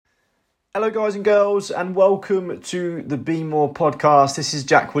Hello guys and girls, and welcome to the Be More podcast. This is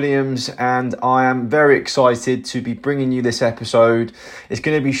Jack Williams and I am very excited to be bringing you this episode. It's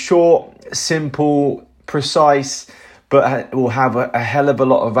going to be short, simple, precise, but it will have a hell of a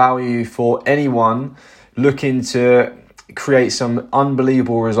lot of value for anyone looking to create some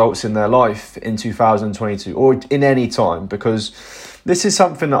unbelievable results in their life in 2022 or in any time, because this is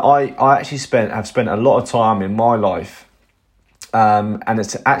something that I actually have spent a lot of time in my life. And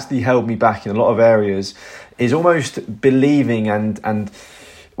it's actually held me back in a lot of areas, is almost believing and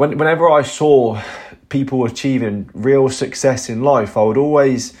whenever I saw people achieving real success in life, I would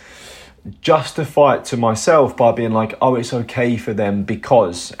always justify it to myself by being like, oh, it's okay for them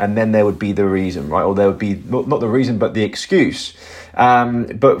because, and then there would be the reason, right? Or there would be not the reason, but the excuse.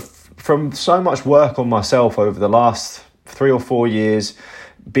 But from so much work on myself over the last 3 or 4 years,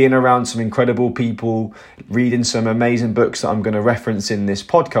 being around some incredible people, reading some amazing books that I'm going to reference in this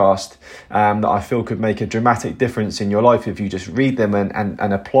podcast, that I feel could make a dramatic difference in your life if you just read them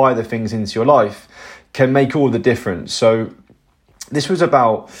and apply the things into your life, can make all the difference. So this was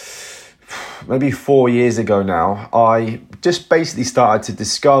about maybe 4 years ago now. I just basically started to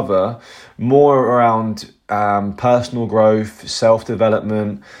discover more around personal growth,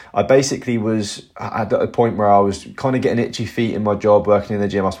 self-development. I basically was at a point where I was kind of getting itchy feet in my job, working in the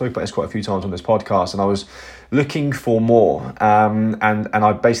gym. I spoke about this quite a few times on this podcast, and I was looking for more. And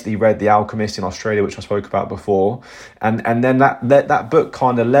I basically read The Alchemist in Australia, which I spoke about before. And then that book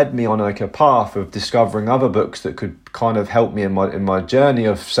kind of led me on like a path of discovering other books that could kind of help me in my journey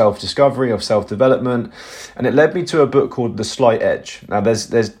of self-discovery, of self-development. And it led me to a book called The Slight Edge. Now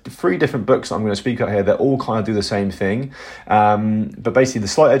there's 3 different books that I'm going to speak about here that all kind of do the same thing. But basically The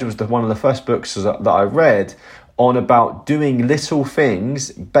Slight Edge was one of the first books that I read on about doing little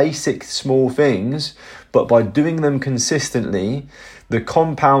things, basic small things, but by doing them consistently, the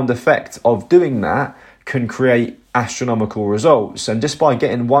compound effect of doing that can create astronomical results. And just by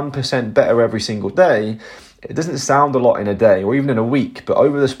getting 1% better every single day, it doesn't sound a lot in a day or even in a week, but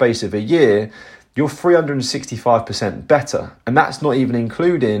over the space of a year, you're 365% better. And that's not even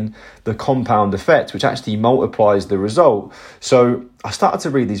including the compound effect, which actually multiplies the result. So I started to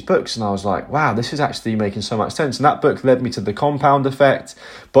read these books and I was like, wow, this is actually making so much sense. And that book led me to The Compound Effect,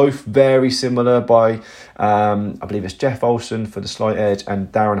 both very similar by, I believe it's Jeff Olson for The Slight Edge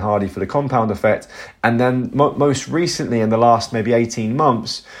and Darren Hardy for The Compound Effect. And then most recently in the last maybe 18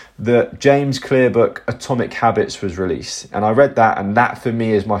 months, the James Clear book Atomic Habits was released. And I read that, and that for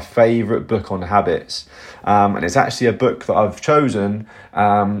me is my favorite book on habits. And it's actually a book that I've chosen.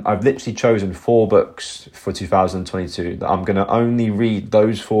 I've literally chosen 4 books for 2022 that I'm going to only read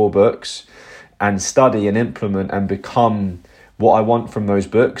those 4 books and study and implement and become what I want from those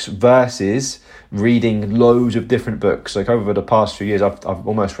books, versus reading loads of different books. Like over the past few years, I've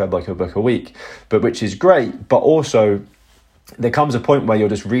almost read like a book a week, but which is great. But also there comes a point where you're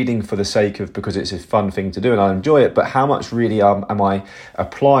just reading for the sake of, because it's a fun thing to do and I enjoy it, but how much really am I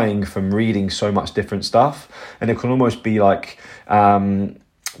applying from reading so much different stuff? And it can almost be like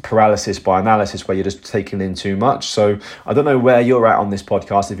paralysis by analysis, where you're just taking in too much. So I don't know where you're at on this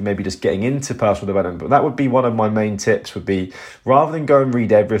podcast, if you're maybe just getting into personal development, but that would be one of my main tips, would be, rather than go and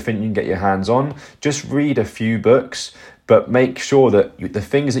read everything you can get your hands on, just read a few books, but make sure that the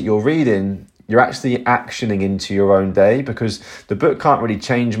things that you're reading, you're actually actioning into your own day, because the book can't really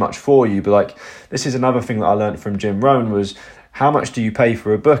change much for you. But like, this is another thing that I learned from Jim Rohn, was how much do you pay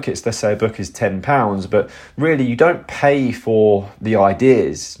for a book? It's, let's say a book is £10, but really you don't pay for the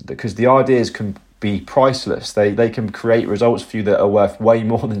ideas, because the ideas can be priceless. They can create results for you that are worth way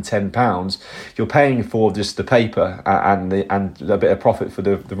more than £10. You're paying for just the paper and a bit of profit for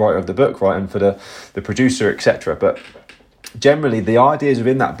the writer of the book, right, and for the producer, etc. But generally, the ideas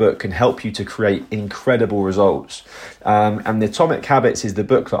within that book can help you to create incredible results. And The Atomic Habits is the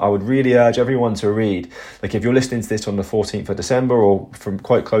book that I would really urge everyone to read. Like, if you're listening to this on the 14th of December or from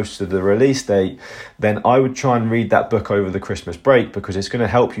quite close to the release date, then I would try and read that book over the Christmas break, because it's going to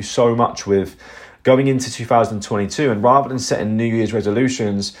help you so much with going into 2022. And rather than setting New Year's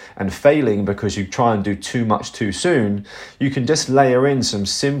resolutions and failing because you try and do too much too soon, you can just layer in some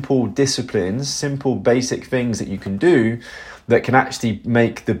simple disciplines, simple basic things that you can do that can actually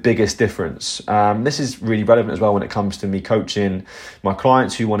make the biggest difference. This is really relevant as well when it comes to me coaching my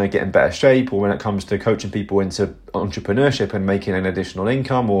clients who want to get in better shape, or when it comes to coaching people into entrepreneurship and making an additional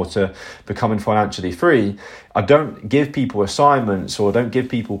income, or to becoming financially free. I don't give people assignments or don't give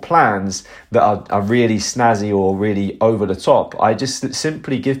people plans that are really snazzy or really over the top. I just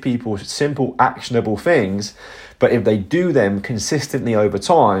simply give people simple, actionable things. But if they do them consistently over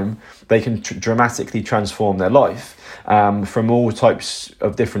time, they can dramatically transform their life from all types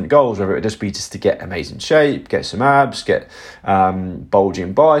of different goals, whether it just be just to get amazing shape, get some abs, get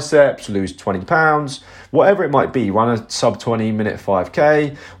bulging biceps, lose 20 pounds, whatever it might be, run a sub 20 minute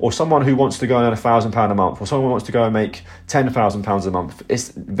 5K, or someone who wants to go and earn £1,000 a month, or someone who wants to go and make £10,000 a month. It's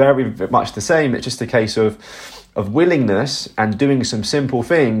very much the same. It's just a case of willingness and doing some simple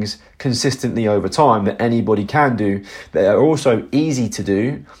things consistently over time that anybody can do, that are also easy to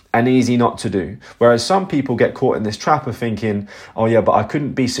do and easy not to do. Whereas some people get caught in this trap of thinking, oh yeah, but I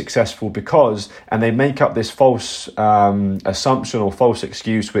couldn't be successful because, and they make up this false assumption or false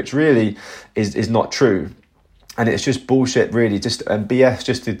excuse, which really is not true. And it's just bullshit, really, and BS,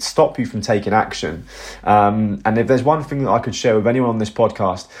 just to stop you from taking action. And if there's one thing that I could share with anyone on this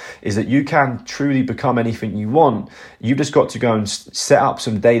podcast, is that you can truly become anything you want. You've just got to go and set up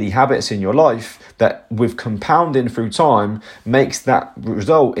some daily habits in your life that, with compounding through time, makes that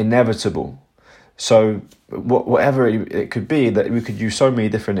result inevitable. So whatever it could be, that we could use so many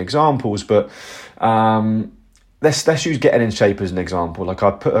different examples, but let's use getting in shape as an example. Like,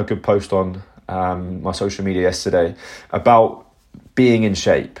 I put a good post on my social media yesterday about being in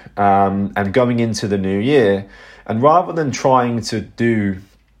shape and going into the new year, and rather than trying to do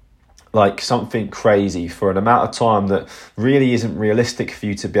like something crazy for an amount of time that really isn't realistic for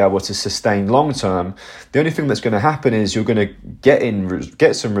you to be able to sustain long term, the only thing that's going to happen is you're going to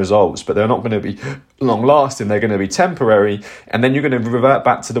get some results, but they're not going to be long lasting. They're going to be temporary, and then you're going to revert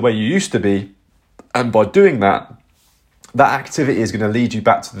back to the way you used to be. And by doing that activity is going to lead you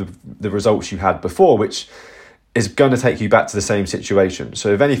back to the results you had before, which is going to take you back to the same situation.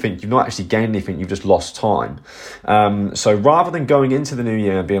 So if anything, you've not actually gained anything, you've just lost time. So rather than going into the new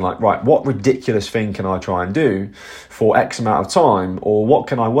year and being like, right, what ridiculous thing can I try and do for X amount of time, or what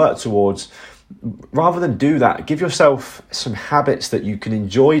can I work towards? Rather than do that, give yourself some habits that you can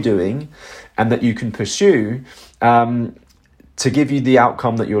enjoy doing and that you can pursue to give you the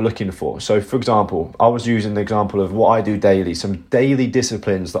outcome that you're looking for. So for example, I was using the example of what I do daily, some daily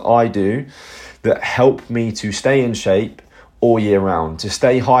disciplines that I do that help me to stay in shape all year round, to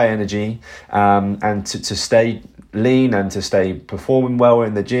stay high energy, and to stay lean, and to stay performing well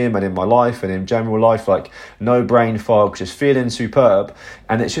in the gym and in my life and in general life, like no brain fog, just feeling superb.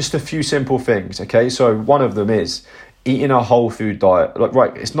 And it's just a few simple things, okay? So one of them is eating a whole food diet. Like,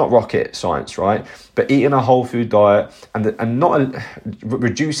 right, it's not rocket science, right? But eating a whole food diet and not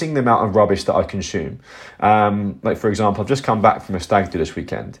reducing the amount of rubbish that I consume. Like, for example, I've just come back from a stag do this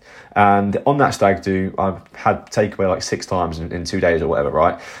weekend, and on that stag do, I've had takeaway like 6 times in 2 days or whatever,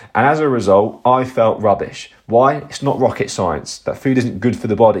 right? And as a result, I felt rubbish. Why? It's not rocket science. That food isn't good for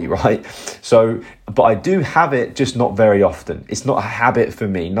the body, right? So, but I do have it, just not very often. It's not a habit for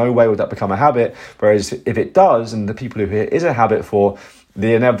me. No way would that become a habit. Whereas if it does, and the people who it is a habit for,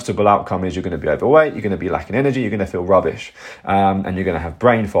 the inevitable outcome is you're going to be overweight, you're going to be lacking energy, you're going to feel rubbish, and you're going to have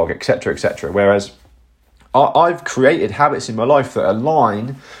brain fog, etc., etc. Whereas I've created habits in my life that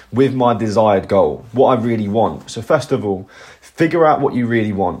align with my desired goal, what I really want. So first of all, figure out what you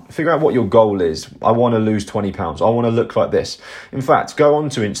really want. Figure out what your goal is. I want to lose 20 pounds. I want to look like this. In fact, go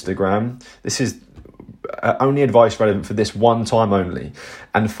onto Instagram. This is only advice relevant for this one time only.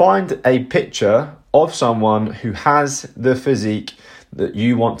 And find a picture of someone who has the physique that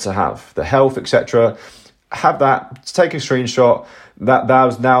you want to have, the health, etc. Have that, take a screenshot.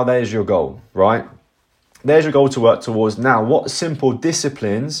 There's your goal, right? There's your goal to work towards. Now, what simple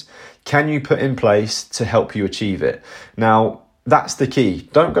disciplines can you put in place to help you achieve it? Now, that's the key.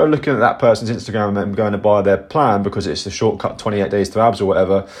 Don't go looking at that person's Instagram and going to buy their plan because it's the shortcut 28 days to abs or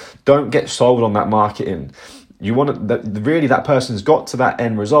whatever. Don't get sold on that marketing. You want to, really, that person's got to that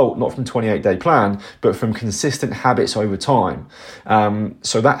end result, not from 28-day plan, but from consistent habits over time.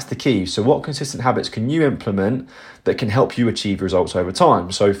 So that's the key. So what consistent habits can you implement that can help you achieve results over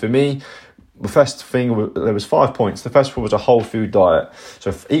time? So for me, the first thing, there was 5 points. The first one was a whole food diet.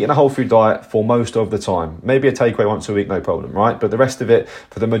 So eating a whole food diet for most of the time. Maybe a takeaway once a week, no problem, right? But the rest of it,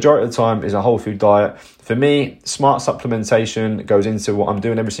 for the majority of the time, is a whole food diet. For me, smart supplementation goes into what I'm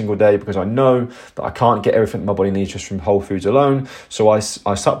doing every single day, because I know that I can't get everything my body needs just from whole foods alone. So I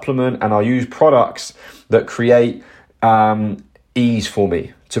supplement, and I use products that create ease for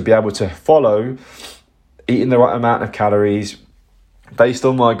me to be able to follow eating the right amount of calories, based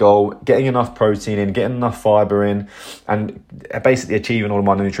on my goal, getting enough protein in, getting enough fiber in, and basically achieving all of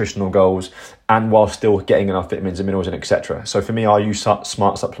my nutritional goals, and while still getting enough vitamins and minerals in, etc. So for me, I use smart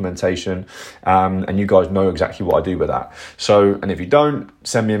supplementation, and you guys know exactly what I do with that. So, and if you don't,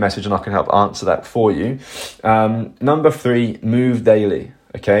 send me a message and I can help answer that for you. Number 3, move daily.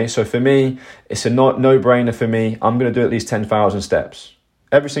 Okay, so for me, it's a no-brainer for me. I'm going to do at least 10,000 steps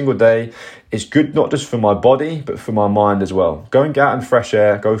every single day. It's good not just for my body, but for my mind as well. Go and get out in fresh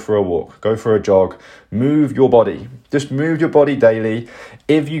air, go for a walk, go for a jog, move your body. Just move your body daily.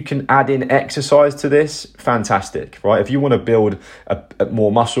 If you can add in exercise to this, fantastic, right? If you want to build a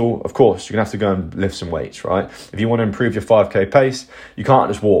more muscle, of course, you're going to have to go and lift some weights, right? If you want to improve your 5K pace, you can't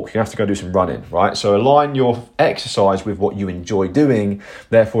just walk. You're going to have to go do some running, right? So align your exercise with what you enjoy doing.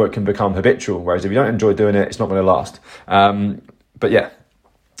 Therefore, it can become habitual. Whereas if you don't enjoy doing it, it's not going to last. But yeah.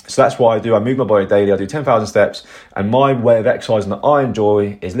 So that's what I do. I move my body daily. I do 10,000 steps. And my way of exercising that I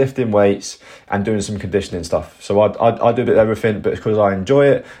enjoy is lifting weights and doing some conditioning stuff. So I do a bit of everything, but it's because I enjoy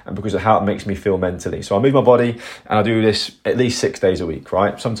it and because of how it makes me feel mentally. So I move my body and I do this at least 6 days a week,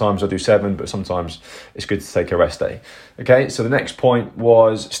 right? Sometimes I do 7, but sometimes it's good to take a rest day. Okay, so the next point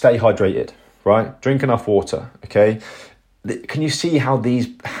was stay hydrated, right? Drink enough water, okay? Can you see how these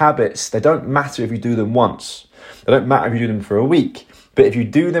habits, they don't matter if you do them once. They don't matter if you do them for a week. But if you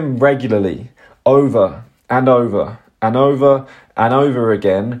do them regularly, over and over and over and over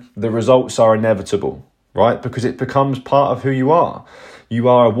again, the results are inevitable, right? Because it becomes part of who you are. You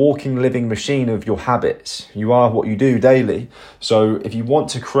are a walking, living machine of your habits. You are what you do daily. So if you want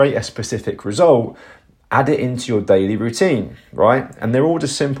to create a specific result, add it into your daily routine, right? And they're all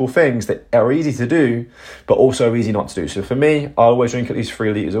just simple things that are easy to do, but also easy not to do. So for me, I always drink at least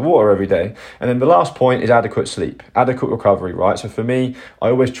 3 litres of water every day. And then the last point is adequate sleep, adequate recovery, right? So for me, I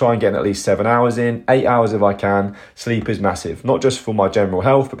always try and get at least 7 hours in, 8 hours if I can. Sleep is massive, not just for my general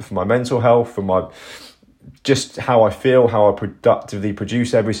health, but for my mental health, for my just how I feel, how I productively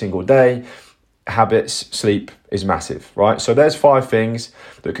produce every single day. Habits, sleep is massive, right? So there's 5 things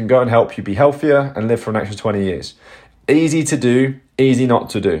that can go and help you be healthier and live for an extra 20 years. Easy to do, easy not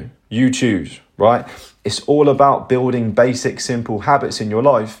to do. You choose, right? It's all about building basic, simple habits in your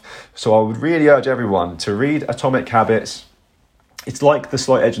life. So I would really urge everyone to read Atomic Habits. It's like The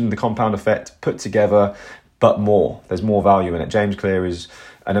Slight Edge and the Compound Effect put together, but more. There's more value in it. James Clear is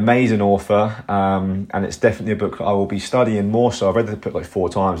an amazing author, and it's definitely a book I will be studying more so. I've read the book like 4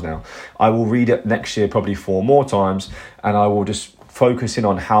 times now. I will read it next year probably 4 more times, and I will just focus in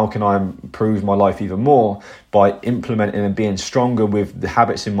on how can I improve my life even more by implementing and being stronger with the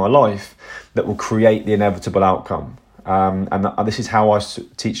habits in my life that will create the inevitable outcome. And this is how I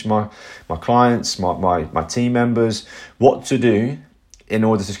teach my clients, my team members what to do in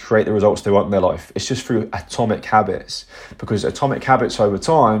order to create the results they want in their life. It's just through atomic habits, because atomic habits over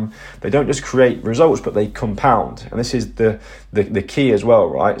time, they don't just create results, but they compound. And this is the key as well,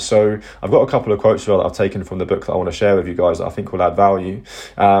 right? So I've got a couple of quotes as well that I've taken from the book that I want to share with you guys that I think will add value.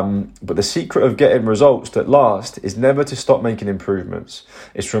 But the secret of getting results that last is never to stop making improvements.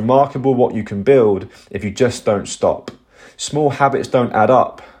 It's remarkable what you can build if you just don't stop. Small habits don't add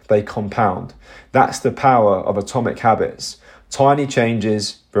up, they compound. That's the power of atomic habits. Tiny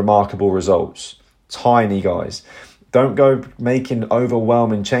changes, remarkable results. Tiny, guys. Don't go making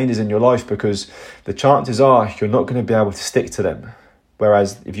overwhelming changes in your life, because the chances are you're not going to be able to stick to them.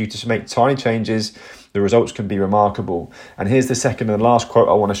 Whereas if you just make tiny changes, the results can be remarkable. And here's the second and last quote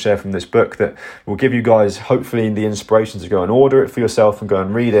I want to share from this book that will give you guys hopefully the inspiration to go and order it for yourself and go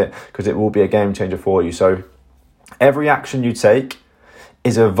and read it, because it will be a game changer for you. So every action you take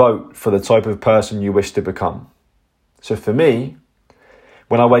is a vote for the type of person you wish to become. So for me,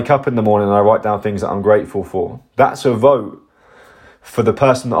 when I wake up in the morning and I write down things that I'm grateful for, that's a vote for the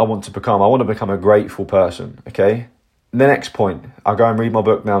person that I want to become. I want to become a grateful person, okay? The next point, I go and read my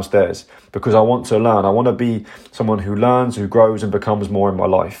book downstairs because I want to learn. I want to be someone who learns, who grows and becomes more in my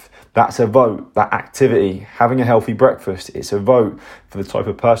life. That's a vote, that activity. Having a healthy breakfast, it's a vote for the type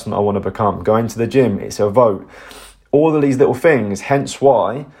of person I want to become. Going to the gym, it's a vote. All of these little things, hence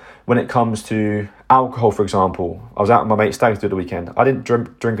why when it comes to alcohol, for example, I was out with my mate Stag the weekend. I didn't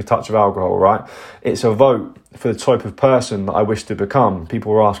drink a touch of alcohol, right? It's a vote for the type of person that I wish to become.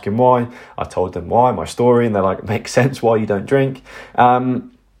 People were asking why. I told them why, my story, and they're like, it makes sense why you don't drink.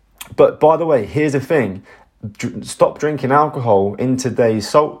 But by the way, here's the thing. Stop drinking alcohol in today's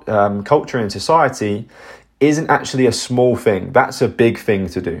culture and society isn't actually a small thing. That's a big thing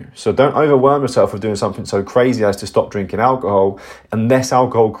to do. So don't overwhelm yourself with doing something so crazy as to stop drinking alcohol unless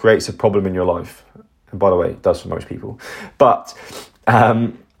alcohol creates a problem in your life. And by the way, it does for most people. But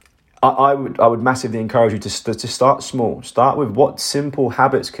I would massively encourage you to start small. Start with what simple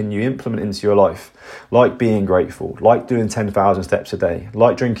habits can you implement into your life, like being grateful, like doing 10,000 steps a day,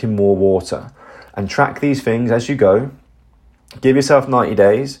 like drinking more water, and track these things as you go. Give yourself 90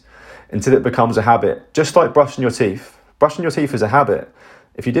 days until it becomes a habit, just like brushing your teeth. Brushing your teeth is a habit.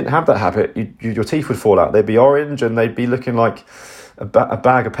 If you didn't have that habit, your teeth would fall out. They'd be orange and they'd be looking like a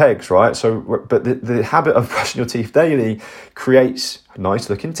bag of pegs, right? So, but the habit of brushing your teeth daily creates nice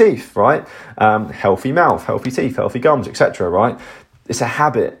looking teeth, right? Healthy mouth, healthy teeth, healthy gums, etc., right? It's a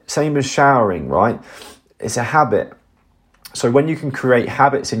habit. Same as showering, right? It's a habit. So when you can create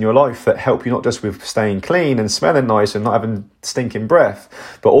habits in your life that help you not just with staying clean and smelling nice and not having stinking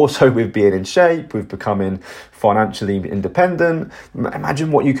breath, but also with being in shape, with becoming financially independent,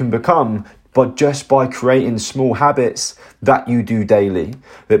 imagine what you can become but just by creating small habits that you do daily,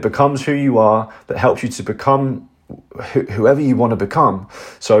 that becomes who you are, that helps you to become whoever you want to become.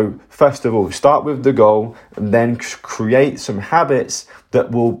 So first of all, start with the goal and then create some habits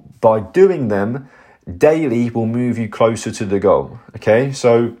that will, by doing them daily, will move you closer to the goal. Okay,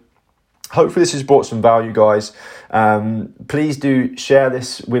 so hopefully this has brought some value, guys. Please do share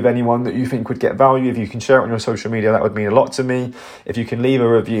this with anyone that you think would get value. If you can share it on your social media, that would mean a lot to me. If you can leave a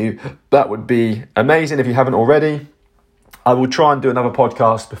review, that would be amazing. If you haven't already, I will try and do another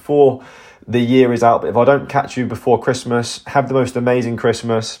podcast before the year is out. But if I don't catch you before Christmas, have the most amazing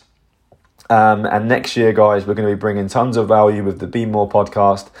Christmas. And next year, guys, we're going to be bringing tons of value with the Be More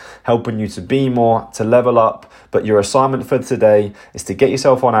podcast, helping you to be more, to level up. But your assignment for today is to get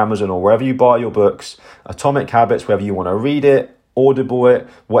yourself on Amazon or wherever you buy your books, Atomic Habits, whether you want to read it, Audible it,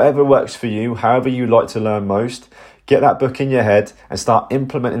 whatever works for you, however you like to learn most. Get that book in your head and start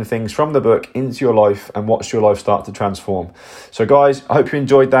implementing things from the book into your life and watch your life start to transform. So, guys, I hope you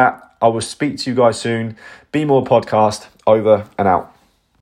enjoyed that. I will speak to you guys soon. Be More podcast, over and out.